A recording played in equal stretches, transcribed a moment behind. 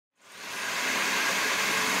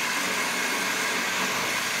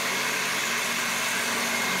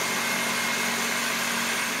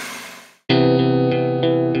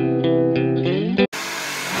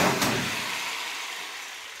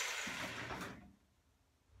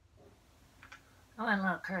I went a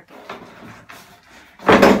little crooked.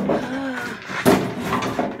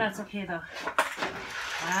 That's okay though.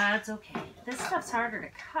 That's okay. This stuff's harder to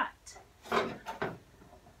cut.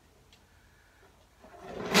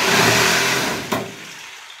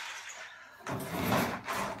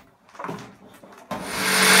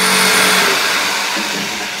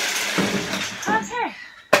 Okay.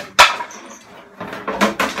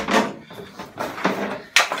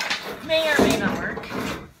 May or may not work,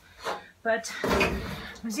 but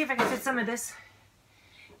let me see if I can fit some of this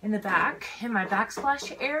in the back, in my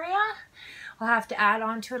backsplash area. I'll have to add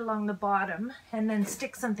on to it along the bottom and then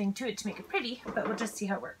stick something to it to make it pretty, but we'll just see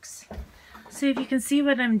how it works. So if you can see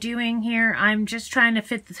what I'm doing here, I'm just trying to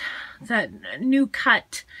fit that new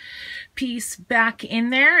cut piece back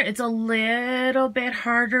in there. It's a little bit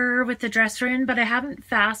harder with the dresser in, but I haven't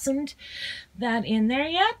fastened that in there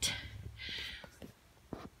yet.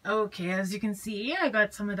 Okay, as you can see, I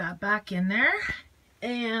got some of that back in there,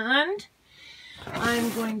 and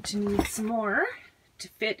I'm going to need some more to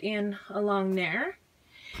fit in along there.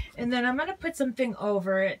 And then I'm going to put something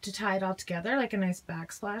over it to tie it all together, like a nice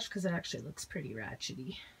backsplash, because it actually looks pretty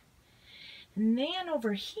ratchety. And then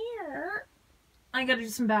over here, I got to do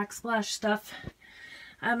some backsplash stuff.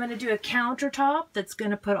 I'm going to do a countertop that's going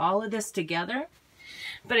to put all of this together.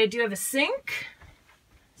 But I do have a sink,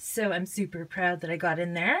 so I'm super proud that I got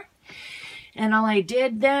in there. And all I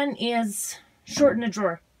did then is shorten a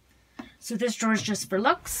drawer. So this drawer is just for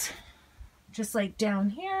looks. Just like down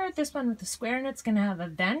here, this one with the square in it's going to have a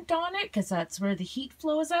vent on it because that's where the heat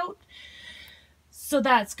flows out. So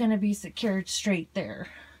that's going to be secured straight there.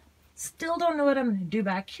 Still don't know what I'm going to do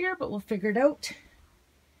back here, but we'll figure it out.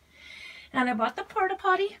 And I bought the porta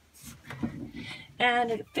potty,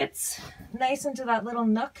 and it fits nice into that little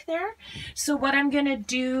nook there. So what I'm going to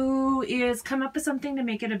do is come up with something to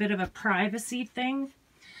make it a bit of a privacy thing.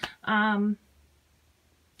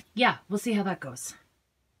 Yeah, we'll see how that goes.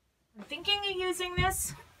 I'm thinking of using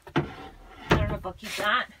this. I don't know if I'll keep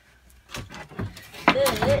that.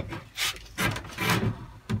 But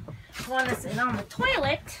I want to sit on the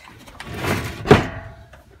toilet.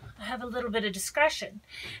 I have a little bit of discretion.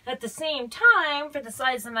 At the same time, for the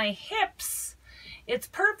size of my hips, it's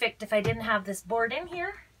perfect if I didn't have this board in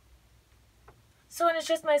here. So when it's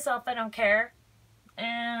just myself, I don't care.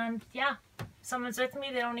 And yeah, if someone's with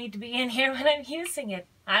me, they don't need to be in here when I'm using it.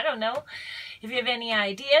 I don't know. If you have any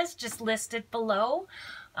ideas, just list it below.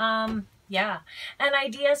 Yeah, and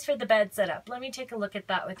ideas for the bed setup. Let me take a look at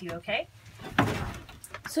that with you, okay?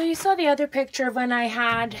 So you saw the other picture of when I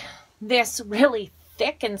had this really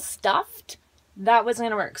thick and stuffed. That wasn't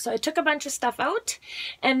going to work. So I took a bunch of stuff out,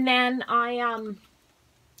 and then I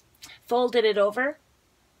folded it over.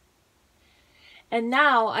 And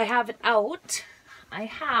now I have it out. I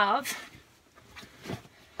have...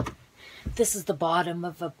 This is the bottom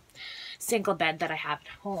of a single bed that I have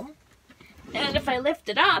at home. And if I lift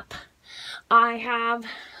it up, I have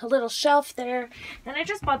a little shelf there. And I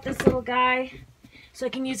just bought this little guy so I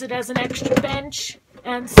can use it as an extra bench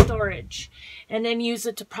and storage. And then use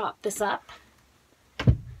it to prop this up.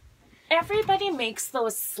 Everybody makes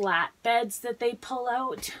those slat beds that they pull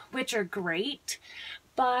out, which are great.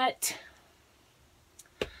 But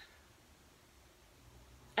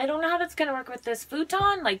I don't know how that's going to work with this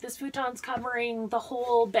futon. Like, this futon's covering the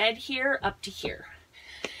whole bed here up to here.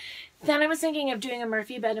 Then I was thinking of doing a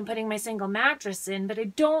Murphy bed and putting my single mattress in, but I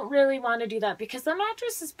don't really want to do that because the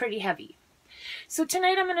mattress is pretty heavy. So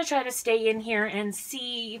tonight I'm going to try to stay in here and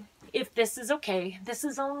see if this is okay. This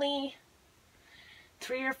is only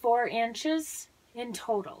 3 or 4 inches in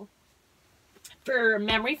total for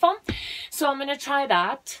memory foam. So I'm going to try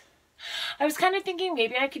that. I was kind of thinking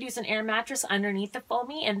maybe I could use an air mattress underneath the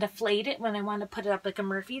foamy and deflate it when I want to put it up like a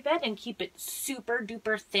Murphy bed and keep it super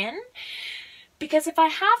duper thin. Because if I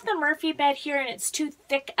have the Murphy bed here and it's too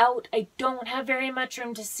thick out, I don't have very much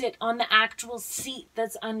room to sit on the actual seat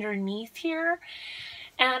that's underneath here.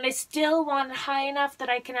 And I still want it high enough that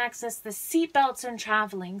I can access the seat belts when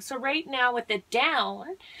traveling. So right now with it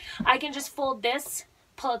down, I can just fold this,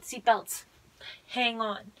 pull out seat belts, hang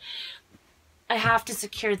on. I have to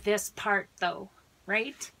secure this part though,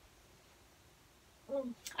 right?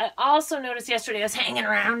 I also noticed yesterday I was hanging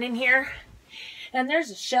around in here and there's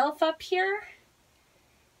a shelf up here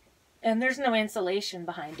and there's no insulation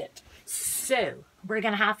behind it. So we're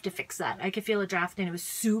going to have to fix that. I could feel it drafting. It was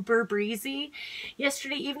super breezy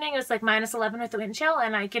yesterday evening. It was like -11 with the wind chill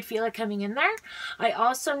and I could feel it coming in there. I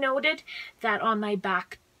also noted that on my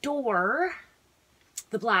back door,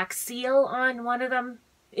 the black seal on one of them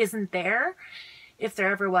isn't there, if there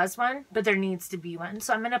ever was one, but there needs to be one.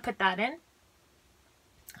 So I'm going to put that in.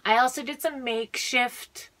 I also did some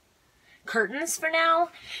makeshift curtains for now.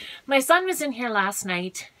 My son was in here last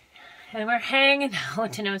night and we're hanging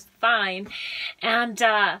out and it was fine. And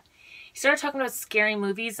he started talking about scary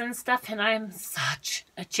movies and stuff, and I'm such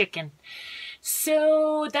a chicken.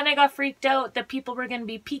 So then I got freaked out that people were going to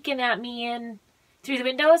be peeking at me in through the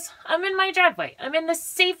windows. I'm in my driveway. I'm in the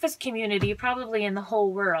safest community probably in the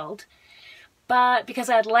whole world. But because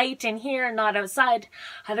I had light in here and not outside,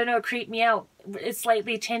 I don't know, it creeped me out. It's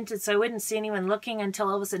slightly tinted so I wouldn't see anyone looking until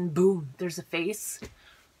all of a sudden, boom, there's a face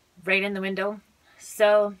right in the window.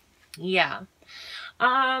 So, yeah.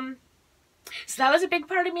 So that was a big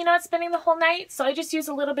part of me not spending the whole night. So I just used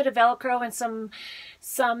a little bit of Velcro and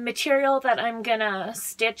some material that I'm gonna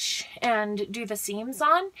stitch and do the seams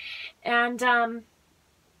on. And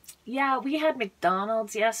yeah, we had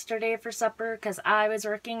McDonald's yesterday for supper because I was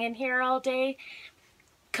working in here all day.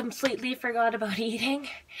 Completely forgot about eating.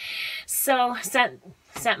 So sent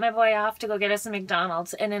my boy off to go get us a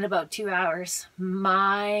McDonald's, and in about 2 hours,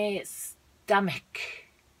 my stomach,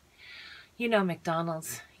 you know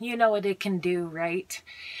McDonald's, you know what it can do, right?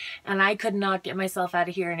 And I could not get myself out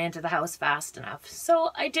of here and into the house fast enough.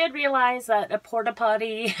 So I did realize that a porta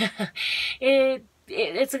potty,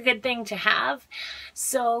 it's a good thing to have.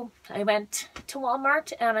 So I went to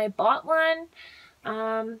Walmart and I bought one.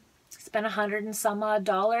 Spent $100 and some odd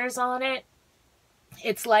on it.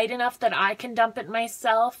 It's light enough that I can dump it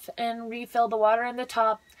myself and refill the water in the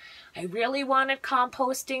top. I really wanted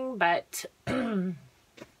composting, but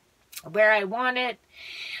where I want it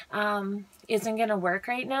isn't going to work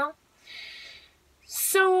right now.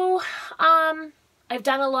 So, I've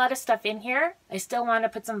done a lot of stuff in here. I still want to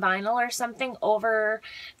put some vinyl or something over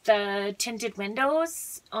the tinted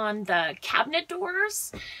windows on the cabinet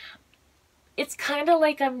doors. It's kind of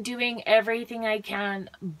like I'm doing everything I can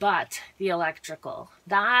but the electrical.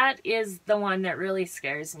 That is the one that really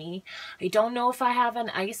scares me. I don't know if I have an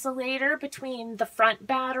isolator between the front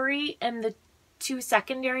battery and the 2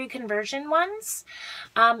 secondary conversion ones.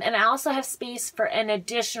 And I also have space for an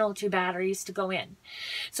additional 2 batteries to go in.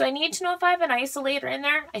 So I need to know if I have an isolator in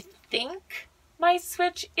there. I think my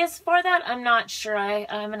switch is for that. I'm not sure.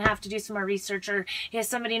 I'm going to have to do some more research, or if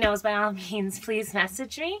somebody knows, by all means, please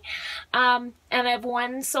message me. And I have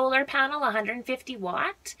 1 solar panel, 150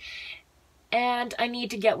 watt. And I need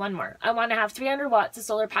to get 1 more. I want to have 300 watts of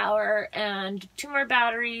solar power and 2 more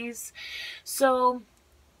batteries. So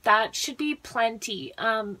that should be plenty.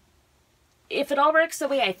 If it all works the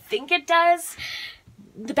way I think it does,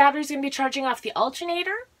 the battery's going to be charging off the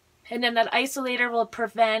alternator, and then that isolator will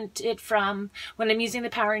prevent it from, when I'm using the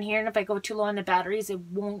power in here, and if I go too low on the batteries, it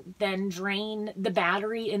won't then drain the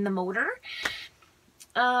battery in the motor.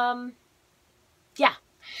 Yeah,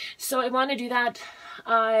 so I want to do that.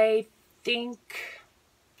 I think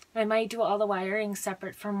I might do all the wiring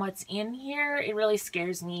separate from what's in here. It really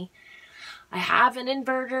scares me. I have an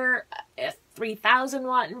inverter, a 3,000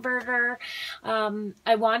 watt inverter.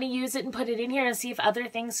 I want to use it and put it in here and see if other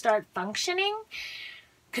things start functioning,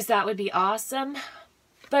 because that would be awesome.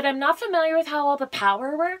 But I'm not familiar with how all the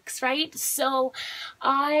power works, right? So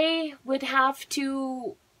I would have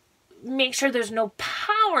to make sure there's no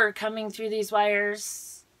power coming through these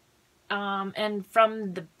wires and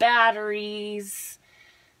from the batteries.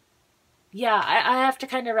 Yeah, I have to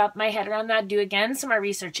kind of wrap my head around that, do again some more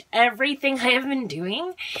research. Everything I have been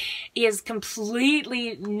doing is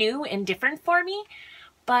completely new and different for me,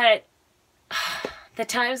 but the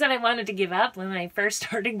times that I wanted to give up when I first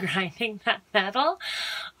started grinding that metal,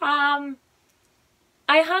 I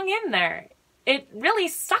hung in there. It really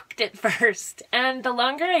sucked at first, and the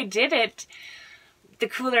longer I did it, the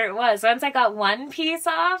cooler it was. Once I got 1 piece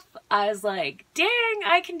off, I was like, dang,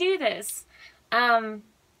 I can do this.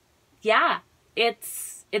 Yeah,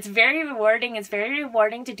 it's very rewarding. It's very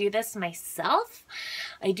rewarding to do this myself.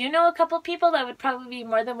 I do know a couple people that would probably be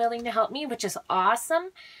more than willing to help me, which is awesome.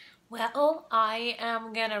 Well, I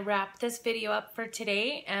am going to wrap this video up for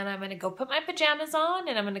today, and I'm going to go put my pajamas on,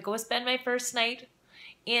 and I'm going to go spend my first night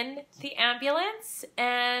in the ambulance,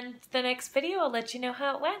 and the next video I'll let you know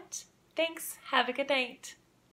how it went. Thanks. Have a good night.